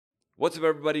What's up,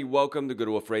 everybody? Welcome to Good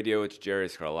Wolf Radio. It's Jerry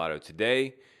Scarlato.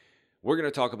 Today, we're going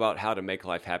to talk about how to make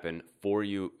life happen for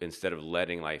you instead of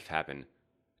letting life happen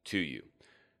to you.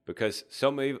 Because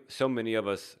so many of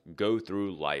us go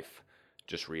through life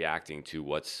just reacting to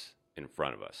what's in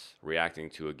front of us,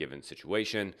 reacting to a given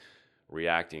situation,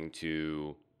 reacting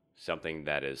to something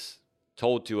that is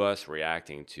told to us,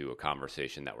 reacting to a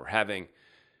conversation that we're having.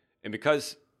 And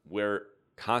because we're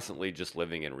constantly just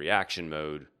living in reaction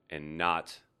mode and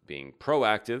not being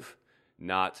proactive,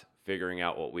 not figuring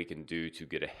out what we can do to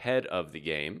get ahead of the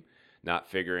game, not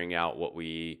figuring out what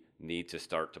we need to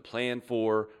start to plan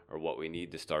for or what we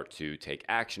need to start to take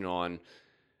action on,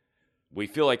 we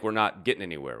feel like we're not getting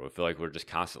anywhere. We feel like we're just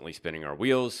constantly spinning our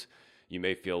wheels. You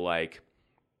may feel like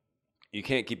you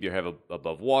can't keep your head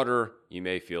above water. You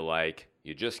may feel like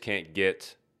you just can't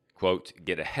get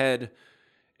ahead.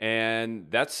 And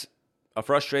that's a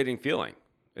frustrating feeling.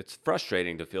 It's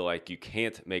frustrating to feel like you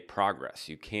can't make progress.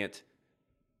 You can't,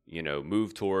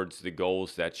 move towards the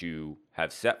goals that you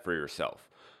have set for yourself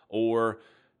or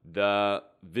the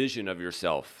vision of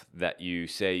yourself that you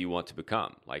say you want to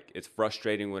become. Like, it's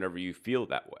frustrating whenever you feel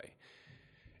that way.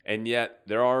 And yet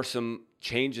there are some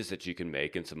changes that you can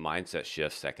make and some mindset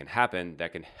shifts that can happen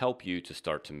that can help you to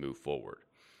start to move forward.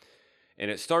 And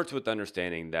it starts with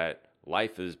understanding that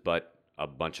life is but a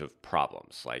bunch of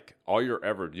problems. Like, all you're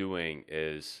ever doing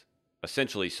is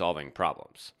essentially solving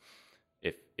problems.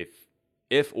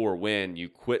 If or when you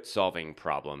quit solving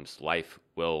problems, life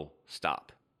will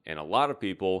stop. And a lot of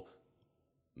people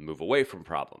move away from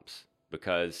problems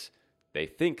because they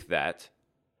think that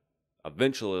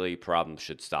eventually problems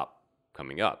should stop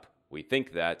coming up. We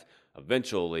think that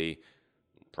eventually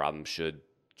problems should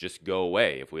just go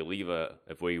away. If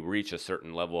we reach a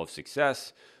certain level of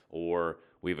success, or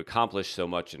we've accomplished so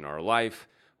much in our life,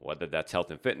 whether that's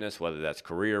health and fitness, whether that's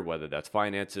career, whether that's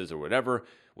finances or whatever,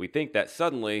 we think that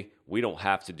suddenly we don't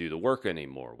have to do the work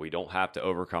anymore. We don't have to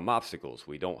overcome obstacles.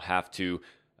 We don't have to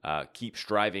keep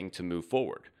striving to move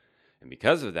forward. And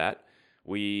because of that,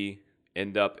 we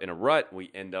end up in a rut. We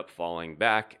end up falling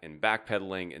back and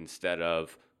backpedaling instead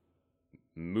of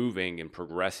moving and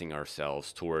progressing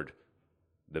ourselves toward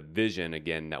the vision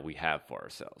again that we have for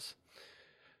ourselves.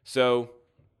 So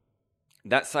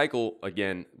that cycle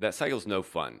is no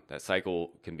fun. That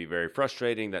cycle can be very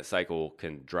frustrating. That cycle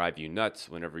can drive you nuts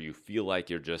whenever you feel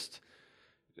like you're just,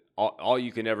 all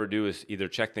you can ever do is either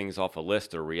check things off a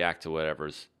list or react to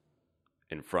whatever's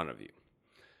in front of you.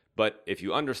 But if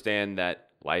you understand that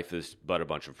life is but a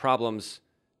bunch of problems,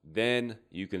 then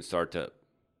you can start to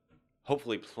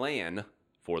hopefully plan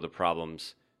for the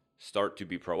problems, start to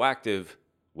be proactive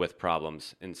with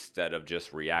problems instead of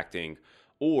just reacting,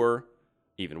 or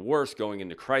even worse, going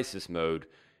into crisis mode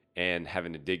and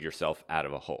having to dig yourself out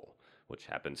of a hole, which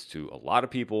happens to a lot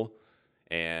of people.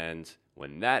 And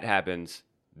when that happens,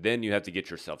 then you have to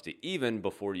get yourself to even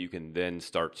before you can then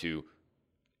start to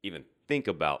even think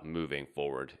about moving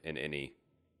forward in any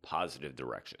positive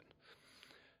direction.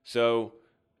 So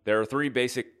there are three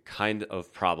basic kind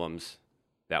of problems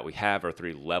that we have, or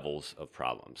three levels of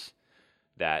problems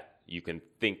that you can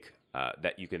think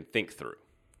through.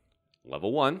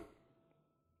 Level one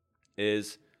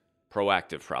is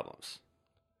proactive problems.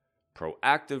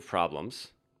 Proactive problems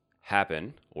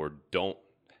happen or don't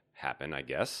happen, I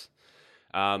guess.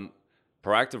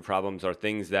 Proactive problems are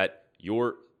things that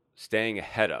you're staying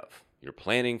ahead of, you're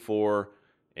planning for,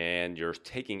 and you're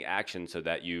taking action so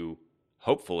that you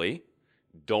hopefully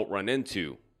don't run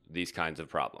into these kinds of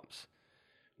problems.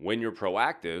 When you're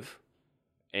proactive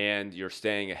and you're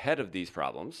staying ahead of these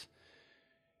problems,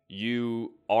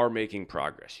 you are making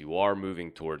progress. You are moving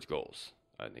towards goals.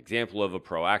 An example of a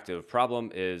proactive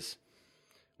problem is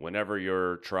whenever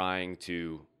you're trying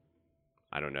to,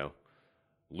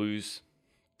 lose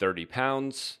 30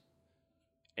 pounds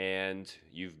and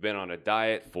you've been on a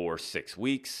diet for 6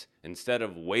 weeks, instead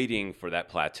of waiting for that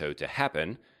plateau to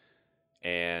happen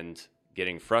and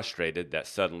getting frustrated that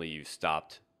suddenly you've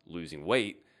stopped losing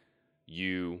weight,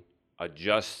 you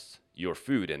adjust your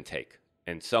food intake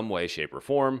in some way, shape, or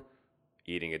form,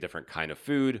 eating a different kind of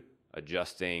food,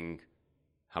 adjusting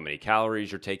how many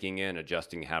calories you're taking in,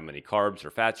 adjusting how many carbs or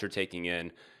fats you're taking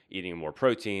in, eating more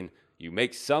protein. You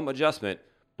make some adjustment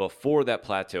before that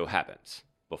plateau happens,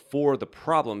 before the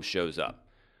problem shows up.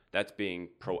 That's being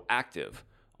proactive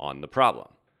on the problem.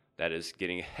 That is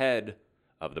getting ahead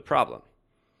of the problem.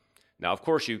 Now, of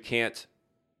course, you can't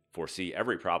foresee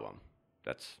every problem.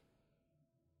 That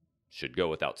should go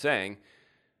without saying.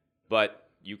 But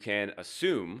you can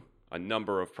assume a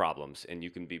number of problems, and you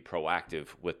can be proactive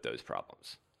with those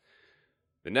problems.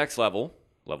 The next level,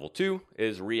 level two,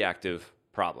 is reactive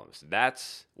problems.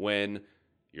 That's when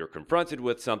You're confronted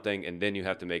with something, and then you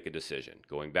have to make a decision.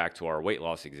 Going back to our weight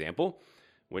loss example,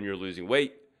 when you're losing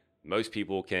weight, most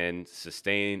people can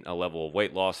sustain a level of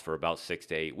weight loss for about 6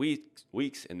 to 8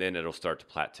 weeks, and then it'll start to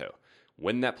plateau.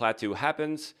 When that plateau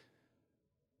happens,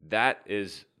 that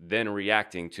is then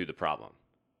reacting to the problem.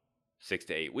 6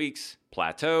 to 8 weeks,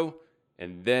 plateau,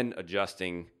 and then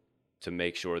adjusting to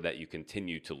make sure that you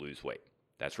continue to lose weight.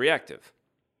 That's reactive.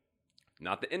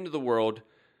 Not the end of the world,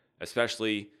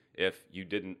 especially if you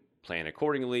didn't plan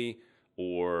accordingly,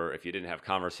 or if you didn't have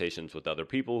conversations with other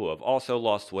people who have also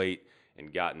lost weight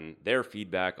and gotten their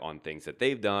feedback on things that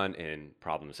they've done and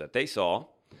problems that they saw.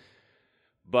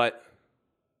 But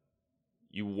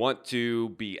you want to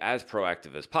be as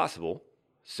proactive as possible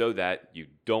so that you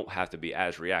don't have to be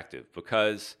as reactive.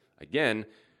 Because, again,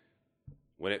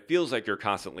 when it feels like you're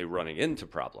constantly running into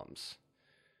problems,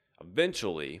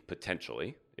 eventually,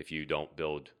 potentially, if you don't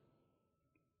build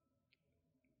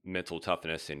mental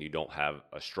toughness and you don't have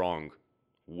a strong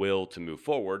will to move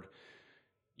forward,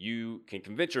 you can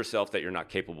convince yourself that you're not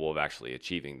capable of actually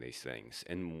achieving these things.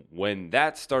 And when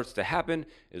that starts to happen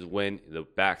is when the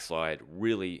backslide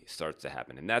really starts to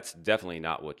happen. And that's definitely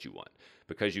not what you want,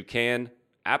 because you can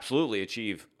absolutely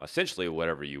achieve essentially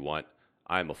whatever you want.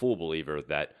 I'm a full believer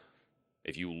that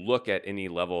if you look at any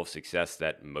level of success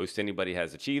that most anybody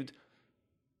has achieved,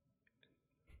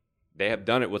 they have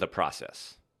done it with a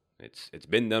process. It's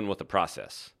been done with a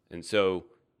process. And so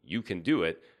you can do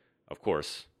it, of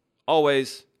course,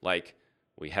 always. Like,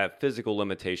 we have physical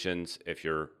limitations. If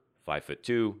you're 5'2",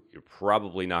 you're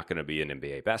probably not going to be an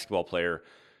NBA basketball player.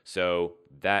 So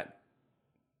that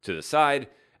to the side.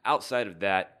 Outside of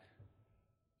that,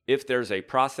 if there's a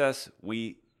process,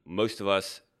 most of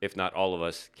us, if not all of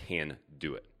us, can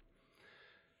do it.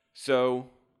 So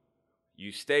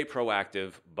you stay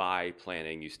proactive by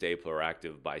planning. You stay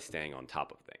proactive by staying on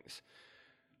top of things.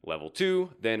 Level 2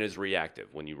 then is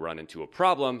reactive. When you run into a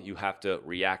problem, you have to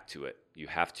react to it. You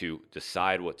have to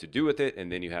decide what to do with it,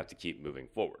 and then you have to keep moving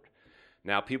forward.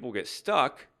 Now, people get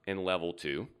stuck in level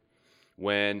 2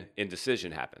 when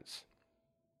indecision happens.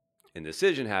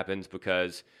 Indecision happens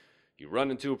because you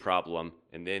run into a problem,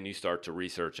 and then you start to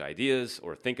research ideas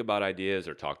or think about ideas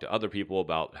or talk to other people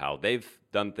about how they've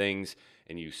done things,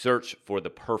 and you search for the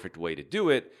perfect way to do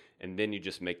it, and then you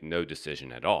just make no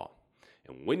decision at all.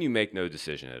 And when you make no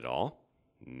decision at all,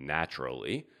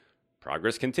 naturally,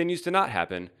 progress continues to not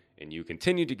happen, and you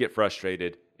continue to get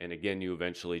frustrated, and again, you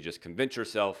eventually just convince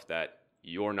yourself that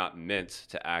you're not meant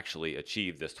to actually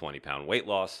achieve this 20-pound weight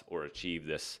loss or achieve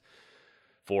this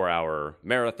 4-hour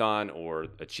marathon or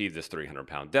achieve this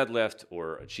 300-pound deadlift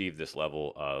or achieve this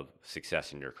level of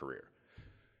success in your career.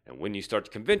 And when you start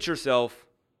to convince yourself,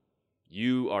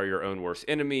 you are your own worst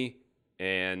enemy,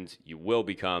 and you will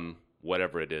become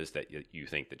whatever it is that you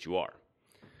think that you are.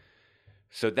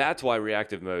 So that's why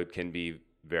reactive mode can be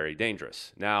very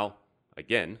dangerous. Now,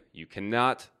 again, you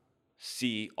cannot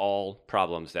see all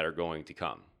problems that are going to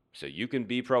come. So you can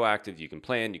be proactive, you can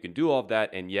plan, you can do all of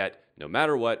that, and yet, no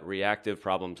matter what, reactive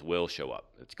problems will show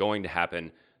up. It's going to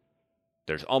happen.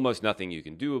 There's almost nothing you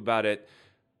can do about it,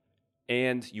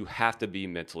 and you have to be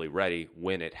mentally ready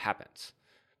when it happens.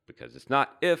 Because it's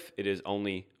not if, it is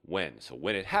only when. So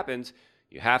when it happens,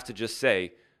 you have to just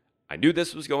say, I knew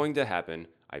this was going to happen.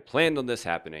 I planned on this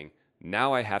happening.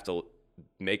 Now I have to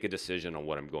make a decision on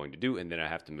what I'm going to do, and then I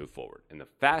have to move forward. And the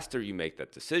faster you make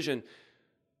that decision,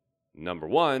 number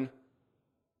one,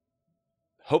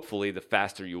 hopefully the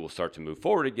faster you will start to move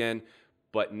forward again.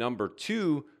 But number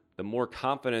two, the more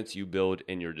confidence you build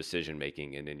in your decision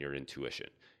making and in your intuition.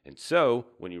 And so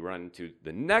when you run into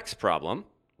the next problem,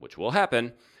 which will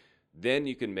happen, then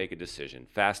you can make a decision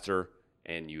faster,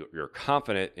 and you're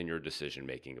confident in your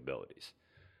decision-making abilities.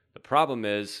 The problem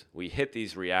is we hit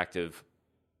these reactive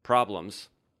problems.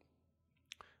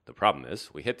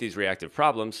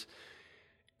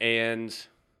 And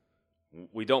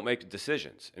we don't make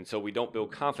decisions. And so we don't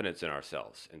build confidence in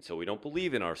ourselves. And so we don't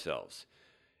believe in ourselves.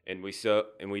 And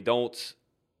we don't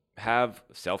have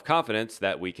self-confidence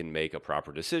that we can make a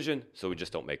proper decision, so we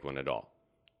just don't make one at all.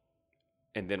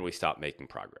 And then we stop making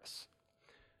progress.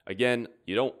 Again,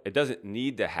 it doesn't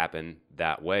need to happen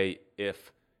that way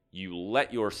if you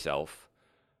let yourself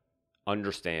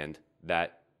understand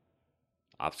that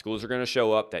obstacles are going to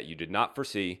show up that you did not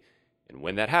foresee. And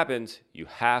when that happens, you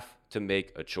have to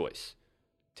make a choice.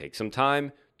 Take some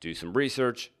time, do some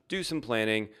research, do some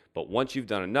planning. But once you've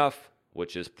done enough,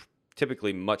 which is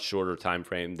typically much shorter time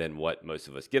frame than what most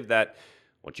of us give that,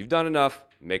 once you've done enough,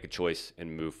 make a choice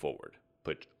and move forward.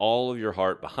 Put all of your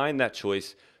heart behind that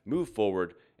choice, move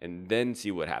forward, and then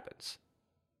see what happens.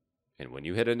 And when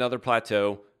you hit another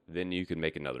plateau, then you can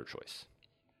make another choice.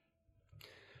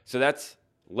 So that's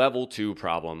level 2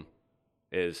 problem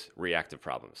is reactive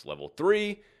problems. Level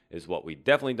 3 is what we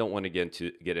definitely don't want to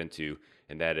get into,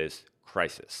 and that is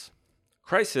crisis.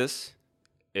 Crisis,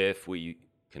 if we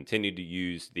continue to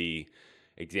use the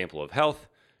example of health,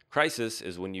 crisis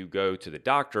is when you go to the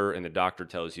doctor and the doctor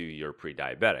tells you you're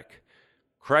pre-diabetic.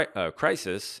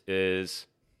 Crisis is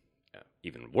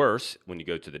even worse when you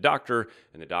go to the doctor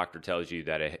and the doctor tells you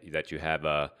that you have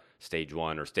a stage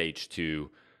 1 or stage 2,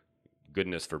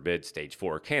 goodness forbid, stage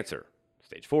 4 cancer.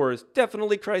 Stage 4 is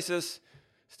definitely crisis.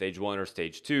 Stage 1 or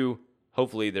stage 2,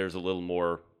 hopefully there's a little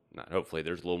more,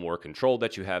 there's a little more control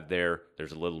that you have there.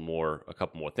 There's a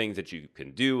couple more things that you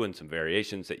can do and some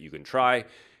variations that you can try,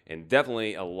 and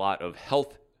definitely a lot of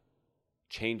health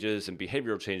changes and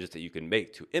behavioral changes that you can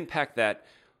make to impact that.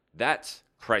 That's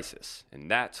crisis, and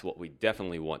that's what we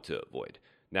definitely want to avoid.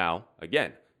 Now,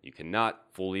 again, you cannot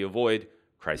fully avoid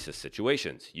crisis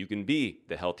situations. You can be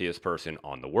the healthiest person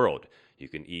on the world. You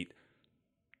can eat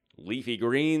leafy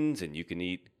greens, and you can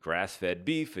eat grass-fed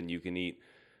beef, and you can eat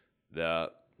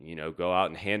go out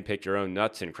and handpick your own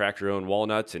nuts and crack your own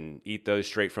walnuts and eat those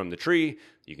straight from the tree.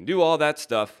 You can do all that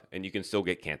stuff, and you can still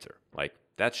get cancer. Like,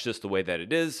 that's just the way that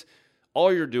it is.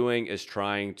 All you're doing is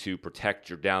trying to protect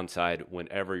your downside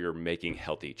whenever you're making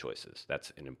healthy choices.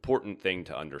 That's an important thing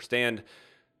to understand.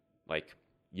 Like,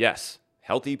 yes,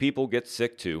 healthy people get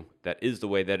sick too. That is the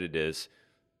way that it is.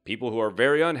 People who are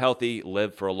very unhealthy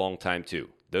live for a long time too.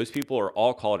 Those people are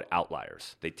all called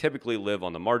outliers. They typically live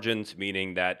on the margins,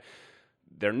 meaning that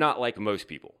they're not like most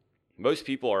people. Most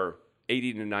people are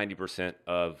 80 to 90%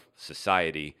 of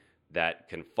society that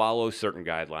can follow certain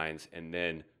guidelines, and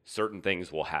then certain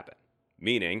things will happen.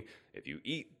 Meaning, if you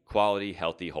eat quality,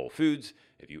 healthy, whole foods,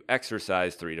 if you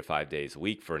exercise 3 to 5 days a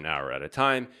week for an hour at a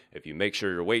time, if you make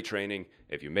sure you're weight training,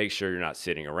 if you make sure you're not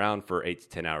sitting around for 8 to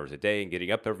 10 hours a day and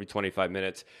getting up every 25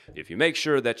 minutes, if you make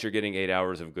sure that you're getting 8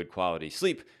 hours of good quality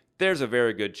sleep, there's a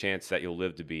very good chance that you'll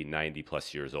live to be 90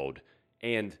 plus years old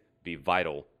and be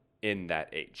vital in that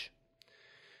age.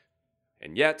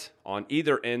 And yet, on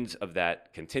either ends of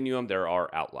that continuum, there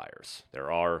are outliers.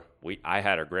 I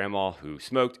had a grandma who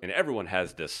smoked, and everyone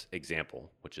has this example,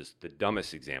 which is the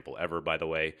dumbest example ever, by the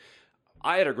way.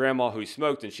 I had a grandma who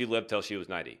smoked, and she lived till she was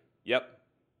 90. Yep.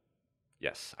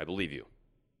 Yes, I believe you.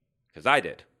 Because I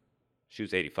did. She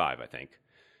was 85, I think.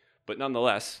 But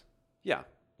nonetheless, yeah,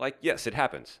 yes, it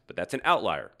happens. But that's an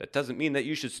outlier. That doesn't mean that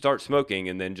you should start smoking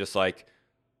and then just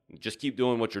keep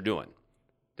doing what you're doing.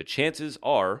 The chances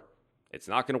are it's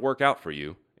not going to work out for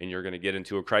you, and you're going to get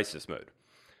into a crisis mode.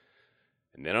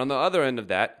 And then on the other end of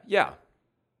that, yeah,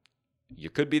 you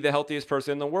could be the healthiest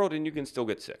person in the world, and you can still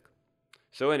get sick.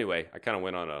 So anyway, I kind of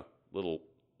went on a little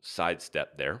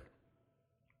sidestep there.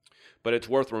 But it's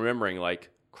worth remembering,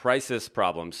 crisis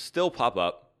problems still pop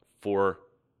up for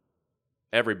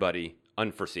everybody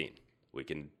unforeseen. We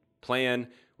can plan,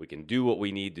 we can do what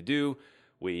we need to do,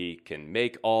 we can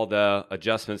make all the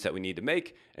adjustments that we need to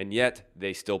make, and yet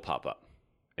they still pop up.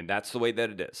 And that's the way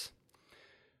that it is.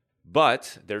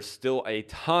 But there's still a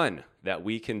ton that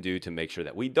we can do to make sure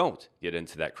that we don't get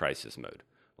into that crisis mode.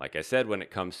 Like I said, when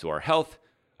it comes to our health,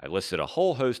 I listed a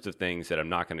whole host of things that I'm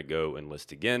not going to go and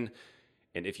list again.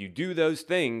 And if you do those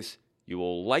things, you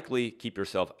will likely keep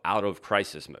yourself out of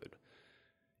crisis mode.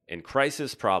 And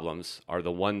crisis problems are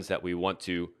the ones that we want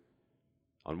to,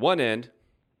 on one end,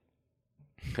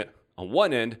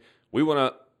 we want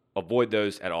to avoid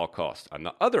those at all costs. On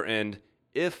the other end,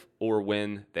 if or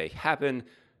when they happen,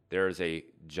 there is a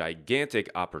gigantic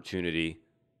opportunity,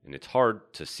 and it's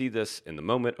hard to see this in the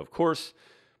moment, of course,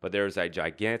 but there's a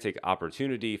gigantic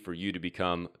opportunity for you to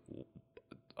become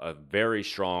a very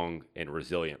strong and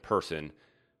resilient person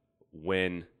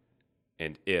when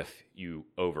and if you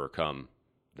overcome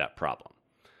that problem.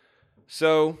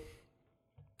 So,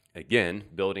 again,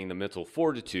 building the mental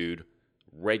fortitude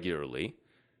regularly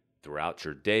throughout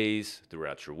your days,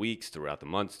 throughout your weeks, throughout the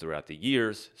months, throughout the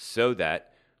years, so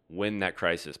that when that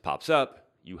crisis pops up,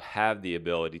 you have the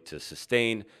ability to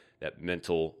sustain that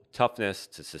mental toughness,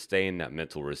 to sustain that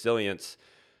mental resilience,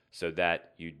 so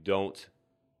that you don't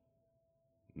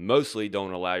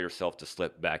allow yourself to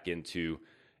slip back into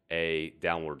a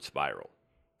downward spiral.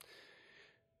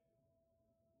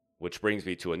 Which brings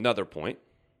me to another point,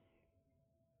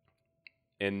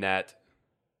 in that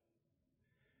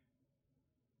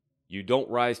you don't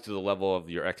rise to the level of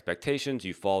your expectations,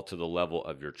 you fall to the level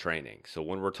of your training. So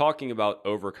when we're talking about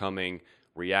overcoming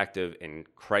reactive and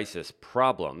crisis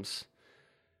problems,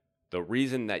 the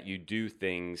reason that you do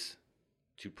things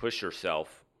to push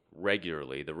yourself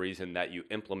regularly, the reason that you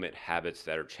implement habits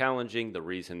that are challenging, the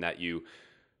reason that you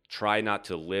try not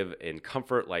to live in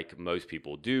comfort like most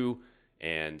people do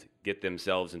and get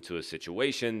themselves into a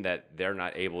situation that they're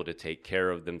not able to take care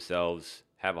of themselves,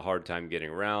 have a hard time getting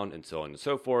around, and so on and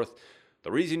so forth.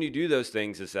 The reason you do those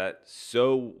things is that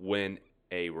so when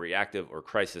a reactive or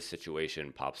crisis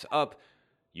situation pops up,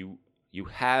 you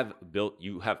have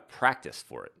practiced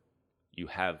for it. You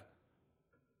have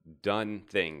done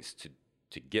things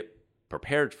to get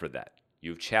prepared for that.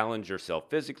 You've challenged yourself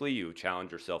physically, you've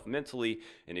challenged yourself mentally,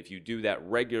 and if you do that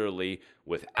regularly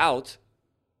without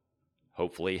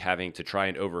hopefully having to try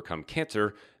and overcome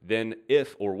cancer, then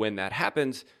if or when that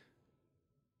happens,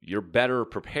 you're better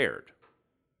prepared.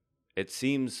 It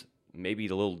seems maybe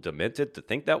a little demented to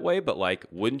think that way, but like,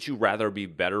 wouldn't you rather be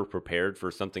better prepared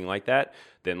for something like that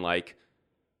than like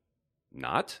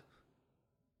not?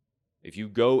 If you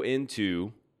go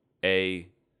into a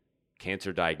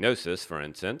cancer diagnosis, for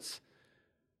instance,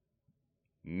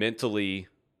 mentally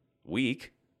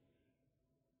weak,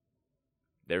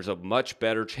 there's a much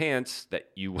better chance that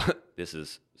you this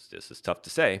is tough to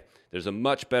say. There's a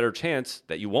much better chance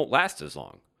that you won't last as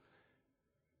long.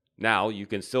 Now, you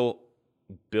can still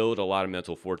build a lot of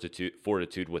mental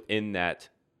fortitude within that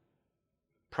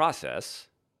process,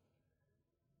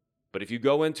 but if you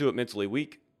go into it mentally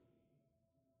weak,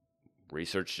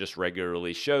 research just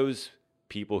regularly shows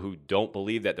people who don't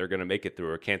believe that they're going to make it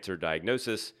through a cancer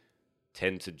diagnosis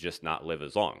tend to just not live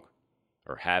as long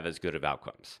or have as good of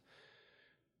outcomes.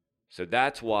 So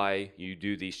that's why you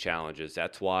do these challenges.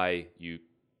 That's why you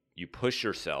push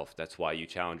yourself. That's why you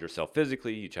challenge yourself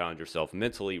physically, you challenge yourself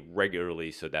mentally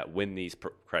regularly so that when these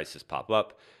crises pop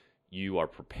up, you are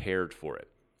prepared for it.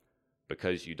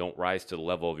 Because you don't rise to the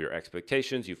level of your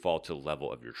expectations, you fall to the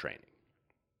level of your training.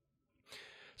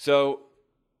 So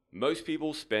most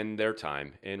people spend their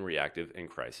time in reactive and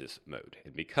crisis mode.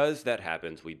 And because that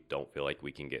happens, we don't feel like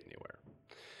we can get anywhere.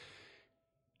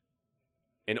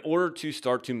 In order to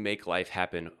start to make life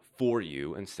happen for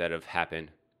you instead of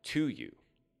happen to you,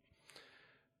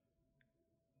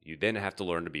 you then have to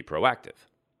learn to be proactive.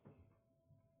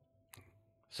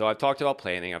 So I've talked about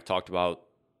planning. I've talked about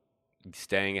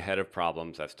staying ahead of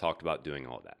problems. I've talked about doing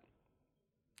all that.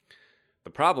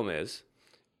 The problem is,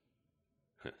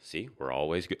 see, we're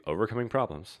always overcoming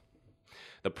problems.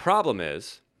 The problem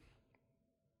is,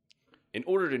 in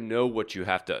order to know what you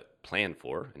have to plan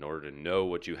for, in order to know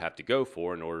what you have to go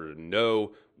for, in order to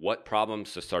know what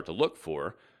problems to start to look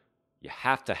for, you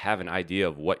have to have an idea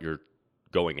of what you're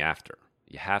going after.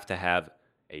 You have to have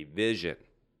a vision.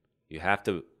 You have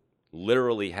to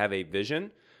literally have a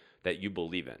vision that you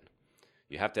believe in.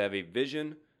 You have to have a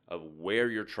vision of where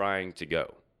you're trying to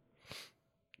go.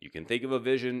 You can think of a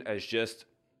vision as just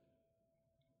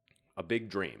a big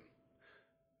dream,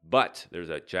 but there's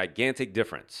a gigantic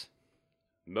difference.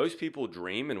 Most people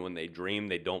dream, and when they dream,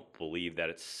 they don't believe that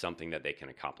it's something that they can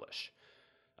accomplish.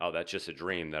 Oh, that's just a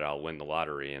dream that I'll win the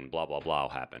lottery and blah, blah, blah will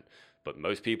happen. But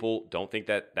most people don't think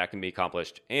that that can be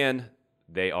accomplished, and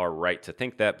they are right to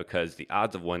think that because the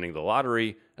odds of winning the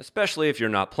lottery, especially if you're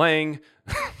not playing,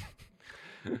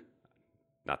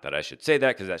 not that I should say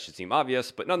that because that should seem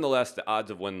obvious, but nonetheless, the odds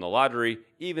of winning the lottery,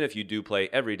 even if you do play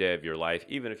every day of your life,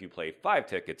 even if you play 5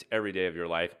 tickets every day of your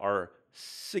life, are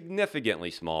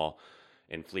significantly small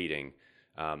and fleeting.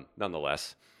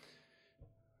 Nonetheless,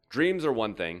 dreams are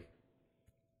one thing.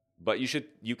 But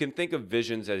you can think of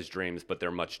visions as dreams, but they're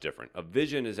much different. A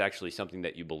vision is actually something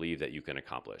that you believe that you can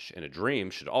accomplish. And a dream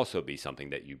should also be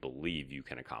something that you believe you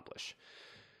can accomplish.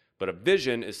 But a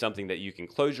vision is something that you can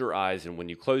close your eyes, and when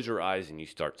you close your eyes and you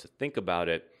start to think about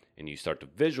it and you start to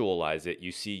visualize it,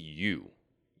 you see you.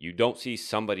 You don't see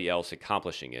somebody else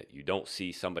accomplishing it. You don't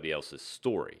see somebody else's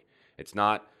story. It's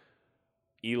not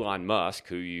Elon Musk,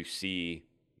 who you see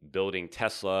building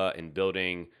Tesla and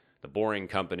building the Boring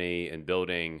Company and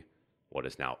building what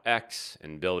is now X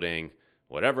and building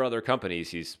whatever other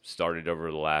companies he's started over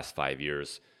the last 5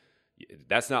 years.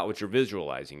 That's not what you're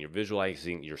visualizing. You're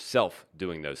visualizing yourself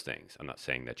doing those things. I'm not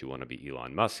saying that you want to be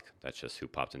Elon Musk. That's just who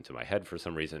popped into my head for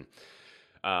some reason,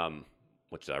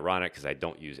 which is ironic because I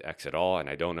don't use X at all and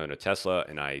I don't own a Tesla,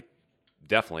 and I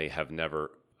definitely have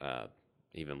never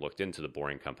even looked into the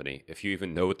Boring Company. If you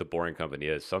even know what the Boring Company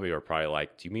is, some of you are probably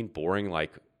like, do you mean boring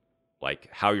like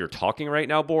how you're talking right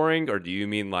now, boring? Or do you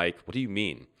mean like, what do you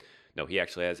mean? No, he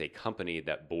actually has a company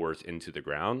that bores into the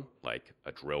ground, like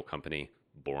a drill company.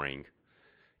 Boring.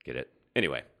 Get it?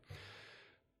 Anyway,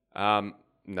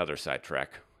 another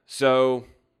sidetrack. So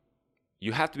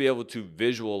you have to be able to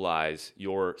visualize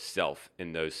yourself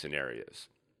in those scenarios.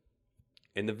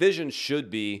 And the vision should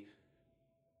be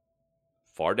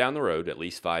far down the road, at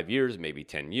least 5 years, maybe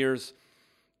 10 years.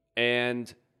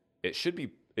 And it should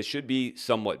be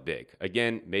somewhat big.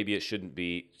 Again, maybe it shouldn't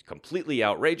be completely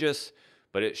outrageous,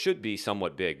 but it should be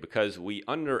somewhat big because we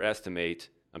overestimate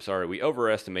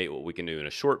what we can do in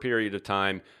a short period of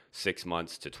time, 6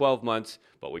 months to 12 months,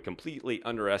 but we completely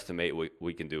underestimate what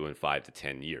we can do in 5 to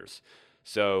 10 years.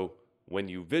 So when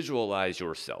you visualize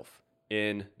yourself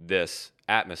in this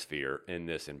atmosphere, in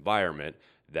this environment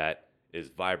that is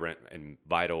vibrant and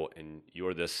vital, and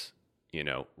you're this,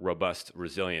 robust,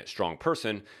 resilient, strong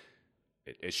person,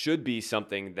 it should be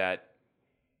something that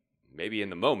maybe in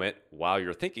the moment, while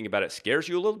you're thinking about it, scares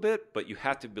you a little bit, but you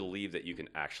have to believe that you can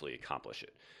actually accomplish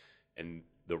it. And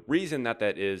the reason that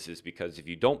is because if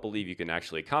you don't believe you can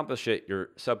actually accomplish it, your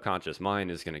subconscious mind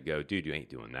is going to go, dude, you ain't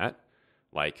doing that.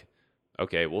 Like,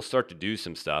 okay, we'll start to do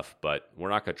some stuff, but we're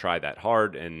not going to try that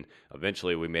hard. And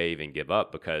eventually we may even give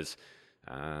up because,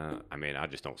 I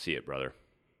just don't see it, brother.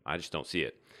 I just don't see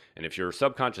it. And if your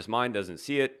subconscious mind doesn't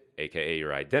see it, AKA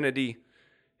your identity,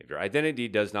 if your identity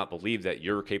does not believe that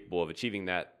you're capable of achieving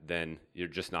that, then you're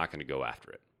just not going to go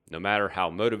after it. No matter how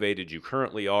motivated you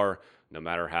currently are, no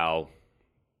matter how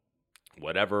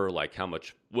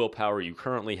much willpower you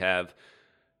currently have,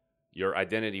 your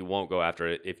identity won't go after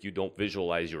it if you don't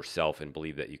visualize yourself and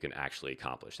believe that you can actually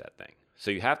accomplish that thing.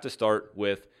 So you have to start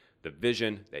with the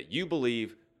vision that you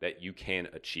believe that you can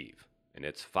achieve. And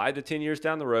it's 5 to 10 years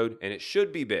down the road, and it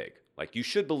should be big. Like, you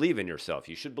should believe in yourself.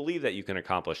 You should believe that you can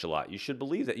accomplish a lot. You should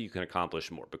believe that you can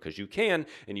accomplish more, because you can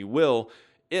and you will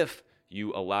if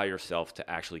you allow yourself to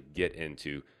actually get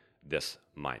into this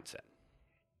mindset.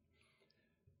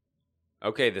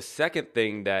 Okay, the second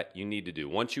thing that you need to do,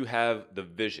 once you have the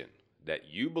vision that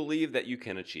you believe that you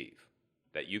can achieve,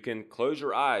 that you can close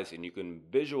your eyes and you can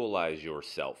visualize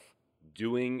yourself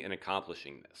doing and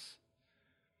accomplishing this.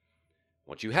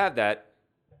 Once you have that,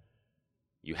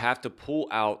 you have to pull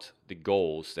out the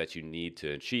goals that you need to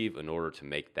achieve in order to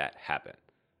make that happen.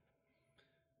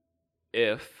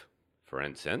 If, for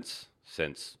instance,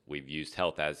 since we've used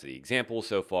health as the example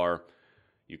so far,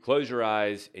 you close your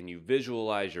eyes and you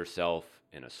visualize yourself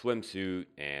in a swimsuit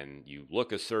and you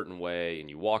look a certain way and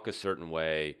you walk a certain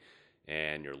way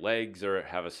and your legs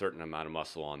have a certain amount of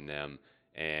muscle on them,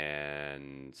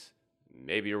 and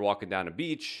maybe you're walking down a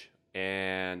beach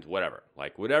and whatever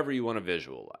you want to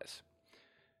visualize.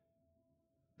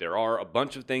 There are a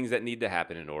bunch of things that need to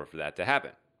happen in order for that to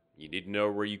happen. You need to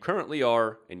know where you currently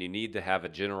are, and you need to have a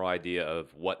general idea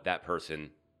of what that person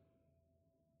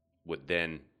would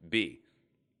then be.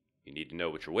 You need to know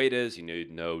what your weight is. You need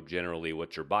to know generally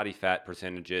what your body fat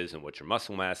percentage is and what your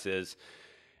muscle mass is.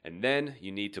 And then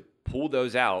you need to pull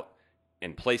those out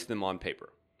and place them on paper.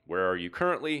 Where are you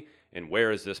currently, and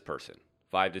where is this person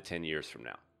 5 to 10 years from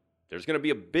now? There's going to be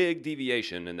a big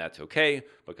deviation, and that's okay,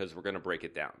 because we're going to break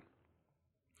it down.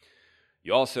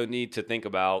 You also need to think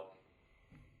about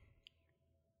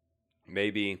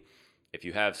maybe if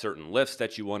you have certain lifts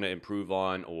that you want to improve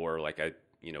on, or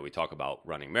we talk about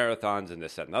running marathons and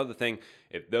this, that, and the other thing.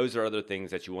 If those are other things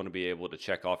that you want to be able to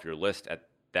check off your list at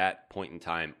that point in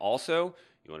time also,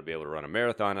 you want to be able to run a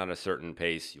marathon at a certain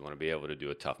pace. You want to be able to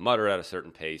do a Tough Mudder at a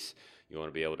certain pace. You want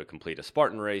to be able to complete a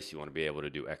Spartan race. You want to be able to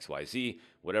do XYZ,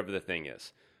 whatever the thing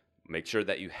is. Make sure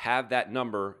that you have that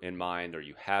number in mind, or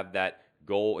you have that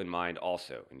goal in mind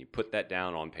also, and you put that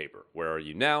down on paper. Where are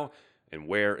you now, and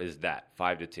where is that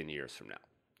 5 to 10 years from now?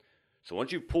 So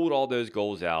once you've pulled all those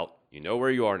goals out, you know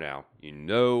where you are now, you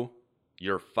know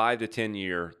your 5 to 10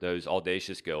 year, those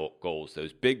audacious goals,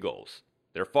 those big goals.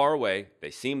 They're far away, they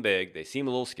seem big, they seem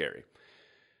a little scary.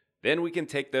 Then we can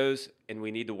take those and we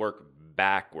need to work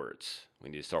backwards. We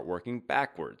need to start working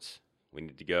backwards. We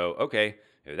need to go, okay,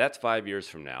 if that's 5 years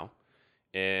from now,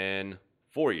 in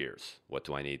 4 years, what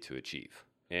do I need to achieve?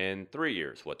 In 3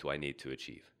 years, what do I need to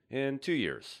achieve? In 2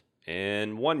 years,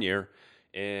 in 1 year,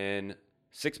 in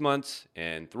 6 months,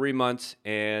 in 3 months,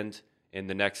 and in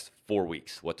the next 4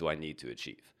 weeks, what do I need to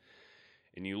achieve?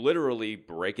 And you literally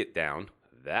break it down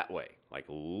that way, like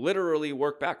literally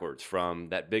work backwards from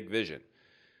that big vision.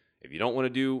 If you don't want to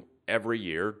do every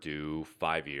year, do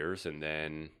 5 years, and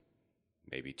then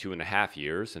maybe 2.5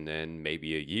 years, and then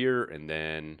maybe a year, and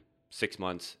then 6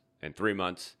 months, and 3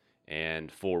 months,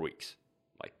 and 4 weeks.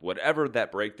 Like whatever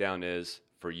that breakdown is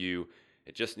for you,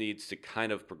 it just needs to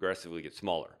kind of progressively get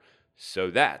smaller,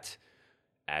 so that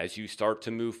as you start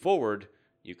to move forward,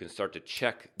 you can start to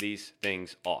check these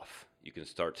things off. You can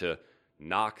start to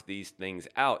knock these things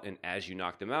out, and as you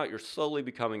knock them out, you're slowly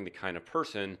becoming the kind of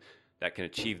person that can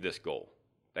achieve this goal,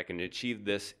 that can achieve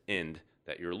this end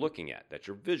that you're looking at, that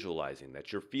you're visualizing,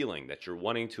 that you're feeling, that you're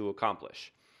wanting to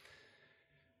accomplish.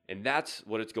 And that's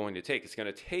what it's going to take. It's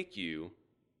going to take you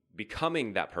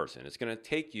becoming that person. It's going to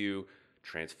take you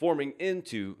transforming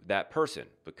into that person,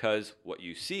 because what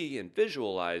you see and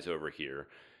visualize over here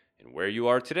And where you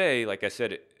are today, like I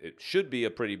said, it should be a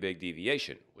pretty big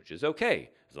deviation, which is okay,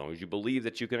 as long as you believe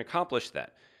that you can accomplish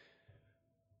that.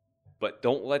 But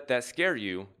don't let that scare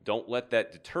you. Don't let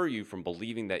that deter you from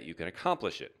believing that you can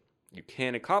accomplish it. You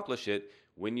can accomplish it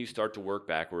when you start to work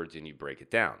backwards and you break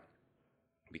it down.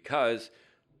 Because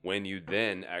when you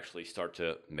then actually start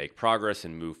to make progress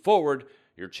and move forward,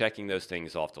 you're checking those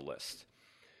things off the list.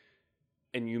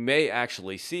 And you may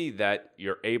actually see that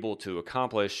you're able to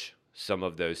accomplish some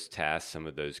of those tasks, some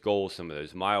of those goals, some of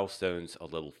those milestones a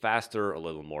little faster, a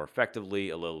little more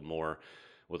effectively,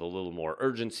 with a little more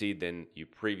urgency than you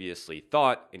previously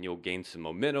thought, and you'll gain some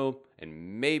momentum,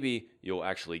 and maybe you'll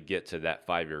actually get to that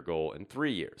 5-year goal in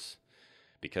 3 years.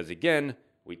 Because again,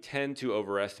 we tend to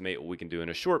overestimate what we can do in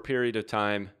a short period of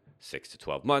time, 6 to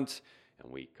 12 months,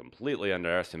 and we completely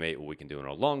underestimate what we can do in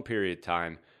a long period of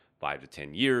time, 5 to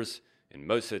 10 years. And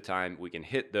most of the time, we can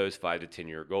hit those 5 to 10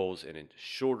 year goals in a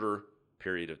shorter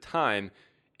period of time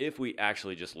if we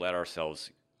actually just let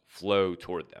ourselves flow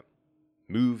toward them,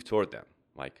 move toward them,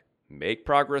 like make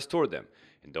progress toward them.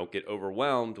 And don't get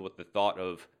overwhelmed with the thought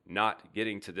of not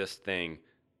getting to this thing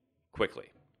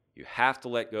quickly. You have to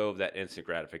let go of that instant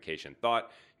gratification thought.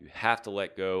 You have to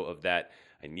let go of that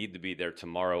I need to be there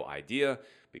tomorrow idea,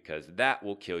 because that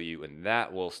will kill you and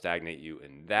that will stagnate you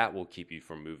and that will keep you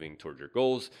from moving toward your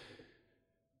goals.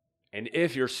 And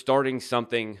if you're starting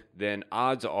something, then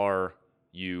odds are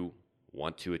you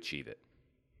want to achieve it.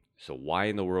 So why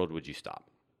in the world would you stop?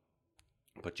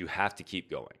 But you have to keep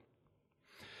going.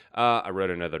 I wrote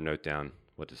another note down.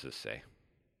 What does this say?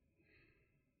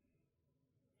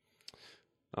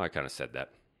 Oh, I kind of said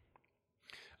that.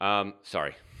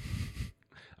 Sorry.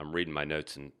 I'm reading my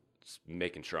notes and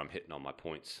making sure I'm hitting all my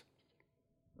points.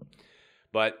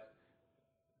 But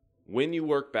when you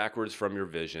work backwards from your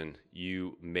vision,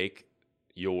 you make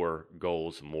your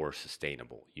goals more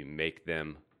sustainable. You make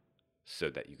them so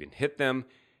that you can hit them,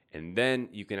 and then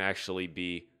you can actually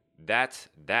be, that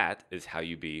is how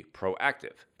you be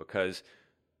proactive, because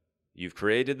you've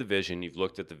created the vision, you've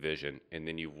looked at the vision, and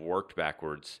then you've worked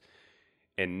backwards,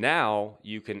 and now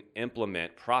you can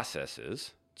implement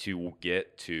processes to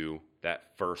get to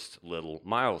that first little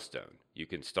milestone. You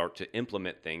can start to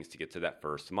implement things to get to that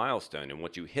first milestone. And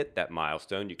once you hit that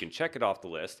milestone, you can check it off the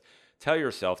list, tell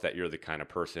yourself that you're the kind of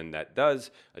person that does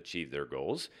achieve their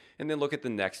goals, and then look at the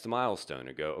next milestone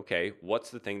and go, okay, what's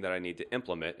the thing that I need to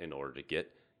implement in order to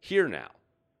get here now?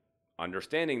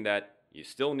 Understanding that you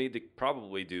still need to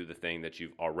probably do the thing that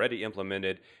you've already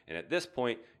implemented. And at this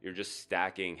point, you're just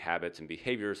stacking habits and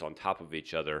behaviors on top of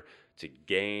each other to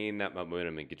gain that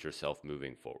momentum and get yourself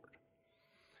moving forward.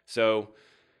 So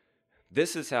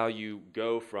this is how you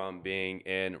go from being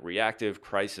in reactive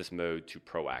crisis mode to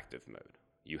proactive mode.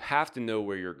 You have to know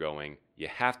where you're going. You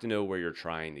have to know where you're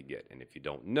trying to get. And if you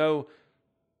don't know,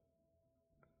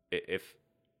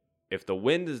 if the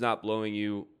wind is not blowing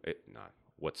you,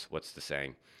 what's the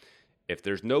saying? If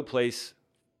there's no place,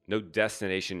 no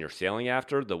destination you're sailing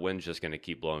after, the wind's just going to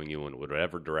keep blowing you in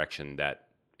whatever direction that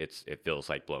it feels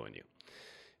like blowing you.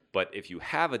 But if you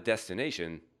have a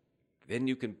destination, then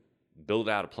you can build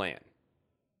out a plan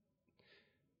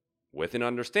with an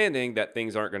understanding that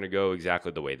things aren't going to go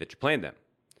exactly the way that you planned them.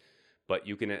 But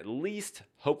you can at least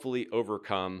hopefully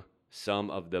overcome some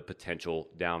of the potential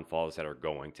downfalls that are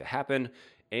going to happen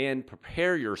and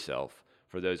prepare yourself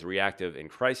for those reactive and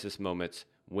crisis moments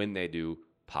when they do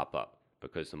pop up.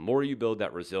 Because the more you build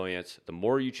that resilience, the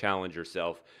more you challenge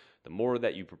yourself, the more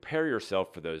that you prepare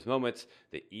yourself for those moments,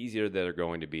 the easier they're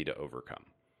going to be to overcome.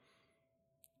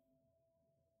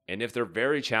 And if they're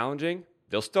very challenging,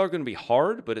 they're still going to be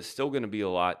hard, but it's still going to be a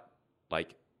lot,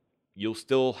 like you'll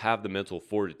still have the mental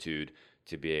fortitude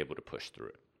to be able to push through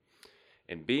it.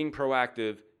 And being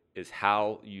proactive is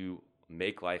how you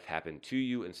make life happen to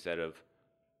you instead of,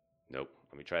 nope,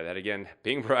 let me try that again.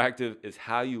 Being proactive is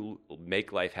how you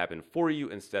make life happen for you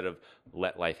instead of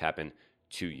let life happen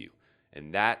to you.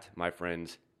 And that, my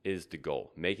friends, is the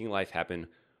goal. Making life happen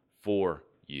for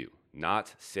you,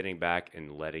 not sitting back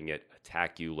and letting it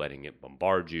attack you, letting it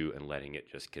bombard you, and letting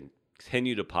it just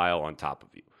continue to pile on top of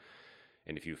you.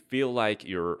 And if you feel like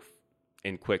you're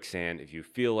in quicksand, if you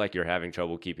feel like you're having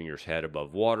trouble keeping your head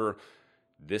above water,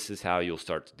 this is how you'll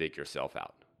start to dig yourself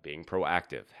out. Being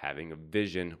proactive, having a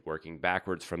vision, working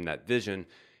backwards from that vision,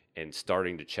 and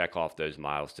starting to check off those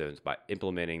milestones by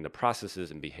implementing the processes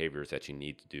and behaviors that you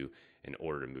need to do in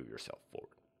order to move yourself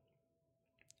forward.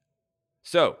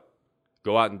 So,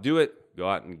 go out and do it. Go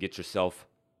out and get yourself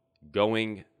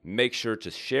going. Make sure to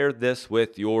share this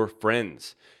with your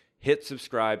friends. Hit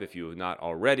subscribe if you have not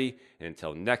already. And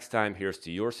until next time, here's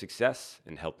to your success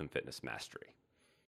in health and fitness mastery.